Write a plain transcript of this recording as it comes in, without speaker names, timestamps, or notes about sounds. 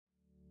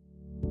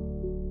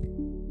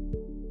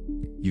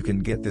You can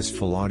get this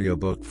full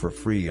audiobook for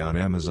free on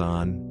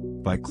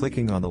Amazon by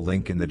clicking on the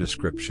link in the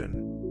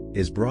description.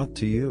 Is brought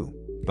to you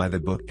by the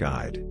Book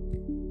Guide.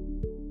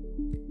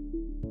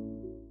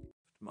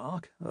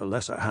 Mark, a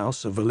lesser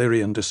house of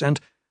Valyrian descent,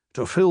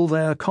 to fill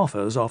their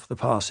coffers off the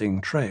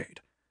passing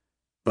trade.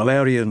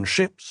 Valyrian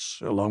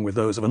ships, along with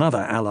those of another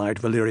allied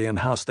Valyrian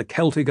house, the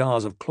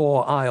Celtigars of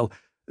Claw Isle,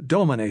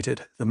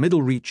 dominated the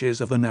middle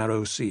reaches of the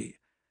narrow sea,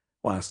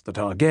 whilst the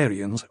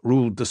Targaryens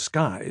ruled the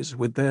skies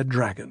with their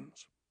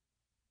dragons.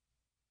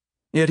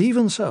 Yet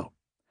even so,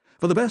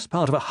 for the best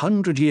part of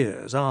 100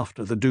 years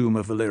after the doom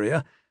of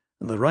Valyria,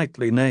 the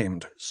rightly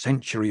named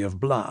Century of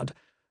Blood,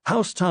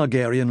 House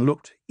Targaryen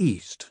looked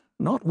east,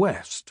 not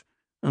west,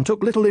 and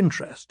took little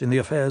interest in the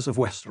affairs of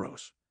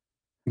Westeros.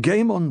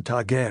 Gaemon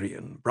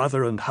Targaryen,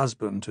 brother and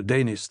husband to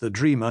Daenys the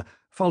Dreamer,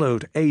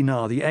 followed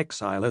Aenar the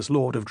Exile as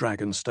Lord of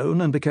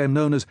Dragonstone and became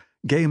known as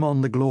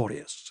Gaemon the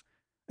Glorious.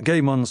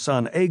 Gaemon's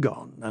son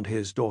Aegon and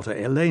his daughter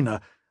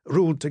Aelena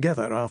ruled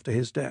together after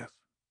his death.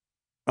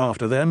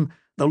 After them,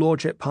 the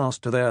lordship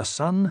passed to their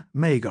son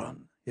Maegor,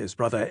 his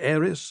brother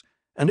Aerys,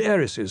 and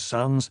Aerys's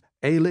sons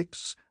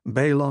Aelix,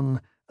 Balon,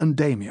 and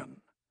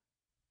Damian.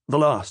 The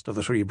last of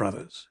the three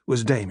brothers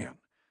was Damian,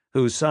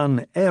 whose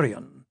son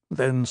Aerion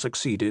then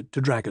succeeded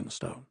to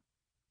Dragonstone.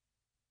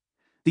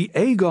 The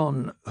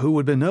Aegon, who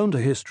would be known to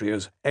history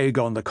as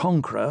Aegon the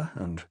Conqueror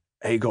and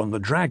Aegon the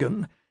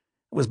Dragon,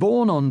 was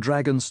born on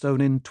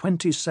Dragonstone in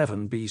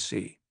 27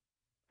 BC.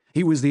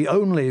 He was the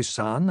only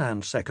son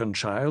and second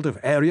child of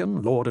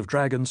Aerion, Lord of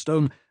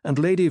Dragonstone, and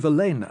Lady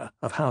Valena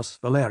of House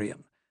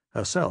Velaryon,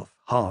 herself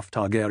half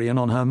Targaryen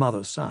on her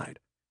mother's side.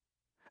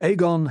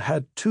 Aegon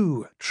had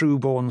two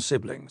true-born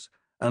siblings,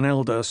 an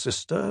elder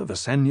sister,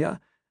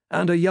 Visenya,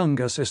 and a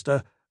younger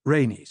sister,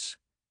 Rhaenys.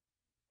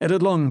 It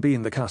had long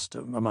been the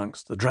custom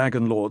amongst the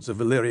dragon lords of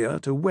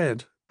Valyria to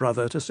wed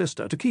brother to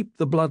sister, to keep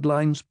the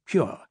bloodlines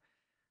pure,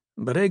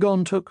 but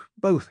Aegon took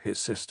both his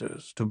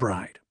sisters to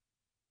bride.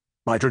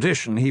 By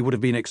tradition, he would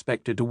have been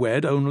expected to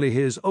wed only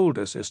his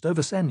older sister,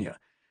 Visenya.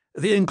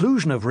 The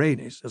inclusion of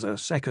Rhaenys as a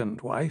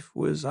second wife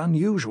was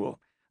unusual,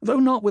 though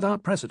not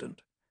without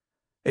precedent.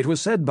 It was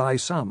said by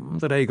some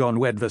that Aegon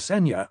wed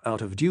Visenya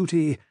out of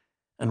duty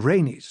and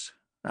Rhaenys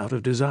out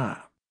of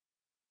desire.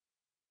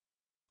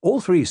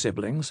 All three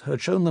siblings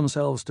had shown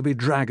themselves to be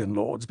dragon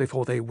lords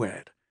before they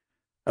wed.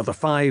 Of the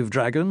 5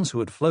 dragons who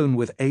had flown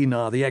with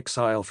Aenar the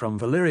Exile from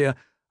Valyria,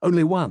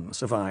 only one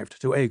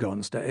survived to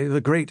Aegon's day,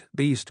 the great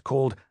beast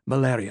called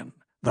Balerion,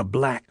 the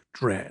Black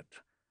Dread.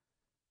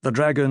 The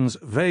dragons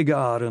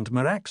Vhagar and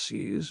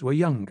Meraxes were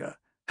younger,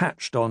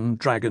 hatched on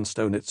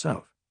Dragonstone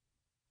itself.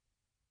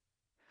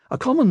 A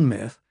common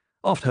myth,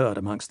 oft heard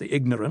amongst the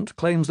ignorant,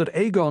 claims that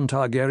Aegon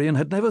Targaryen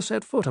had never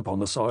set foot upon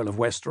the soil of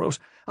Westeros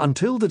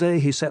until the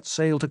day he set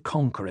sail to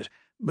conquer it,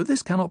 but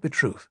this cannot be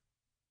truth.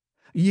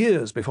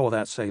 Years before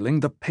that sailing,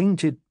 the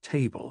Painted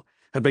Table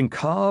had been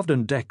carved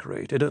and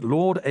decorated at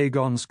Lord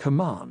Aegon's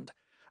command,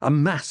 a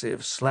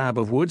massive slab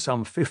of wood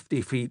some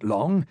 50 feet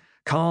long,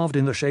 carved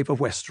in the shape of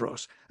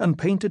Westeros, and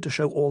painted to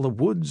show all the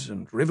woods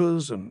and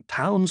rivers and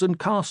towns and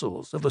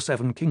castles of the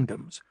 7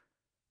 kingdoms.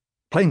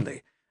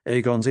 Plainly,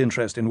 Aegon's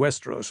interest in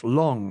Westeros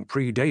long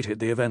predated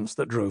the events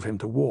that drove him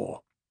to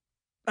war.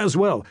 As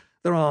well,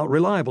 there are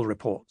reliable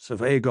reports of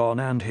Aegon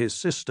and his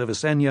sister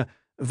Visenya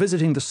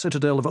visiting the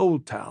citadel of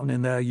Oldtown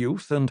in their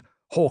youth and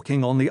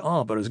hawking on the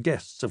arbour as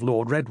guests of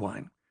Lord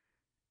Redwyne.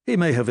 He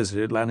may have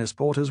visited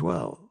Lannisport as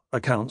well.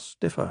 Accounts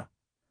differ.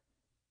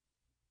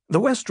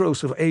 The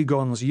Westeros of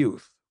Aegon's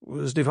youth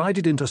was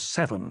divided into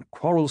 7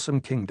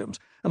 quarrelsome kingdoms,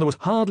 and there was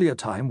hardly a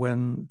time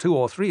when 2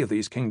 or 3 of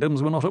these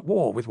kingdoms were not at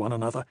war with one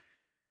another.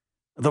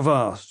 The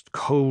vast,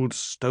 cold,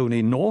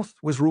 stony north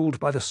was ruled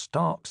by the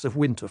Starks of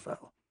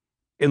Winterfell.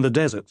 In the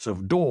deserts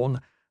of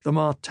Dorne, the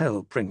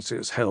Martell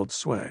princes held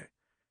sway.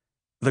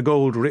 The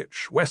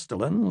gold-rich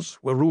Westerlands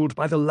were ruled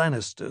by the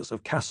Lannisters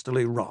of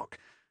Casterly Rock,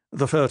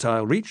 the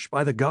fertile reach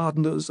by the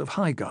Gardeners of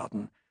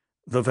Highgarden.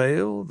 The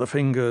Vale, the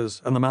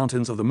Fingers, and the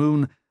Mountains of the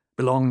Moon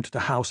belonged to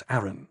House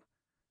Arryn.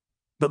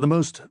 But the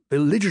most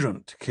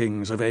belligerent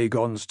kings of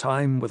Aegon's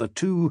time were the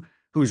 2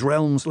 whose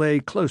realms lay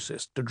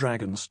closest to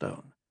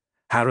Dragonstone,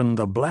 Harren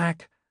the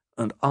Black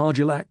and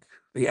Argilac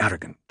the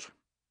Arrogant.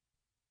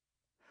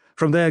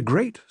 From their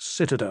great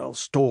citadel,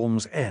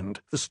 Storm's End,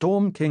 the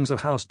Storm Kings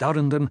of House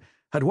Durrandon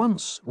had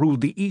once ruled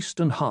the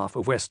eastern half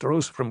of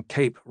Westeros from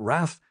Cape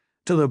Wrath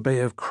to the Bay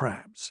of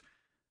Crabs,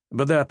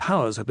 but their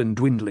powers had been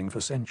dwindling for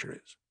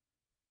centuries.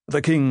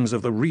 The kings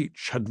of the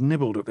Reach had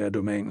nibbled at their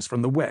domains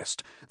from the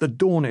west, the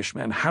Dornish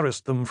men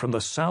harassed them from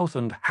the south,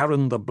 and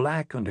Harren the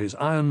Black and his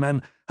Iron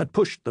Men had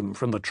pushed them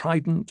from the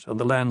Trident and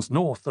the lands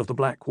north of the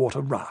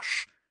Blackwater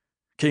Rush.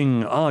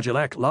 King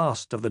Argilac,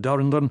 last of the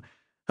Durrandon,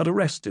 had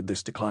arrested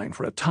this decline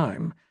for a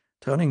time,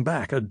 turning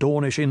back a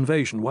Dornish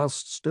invasion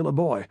whilst still a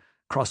boy,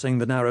 crossing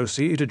the narrow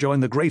sea to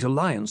join the Great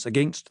Alliance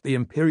against the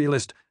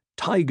imperialist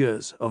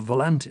Tigers of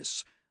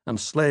Volantis, and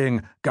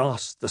slaying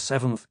Garth the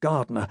 7th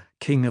Gardener,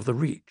 King of the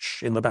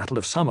Reach, in the Battle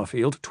of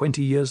Summerfield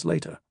 20 years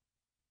later.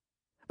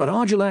 But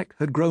Argilac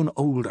had grown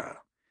older.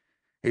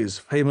 His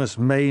famous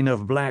mane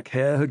of black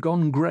hair had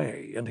gone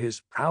grey, and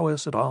his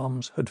prowess at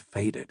arms had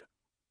faded.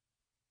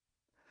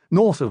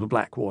 North of the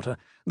Blackwater,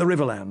 the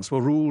Riverlands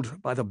were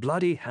ruled by the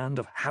bloody hand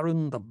of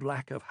Harren the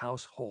Black of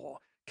House Hoare,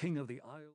 king of the Isle.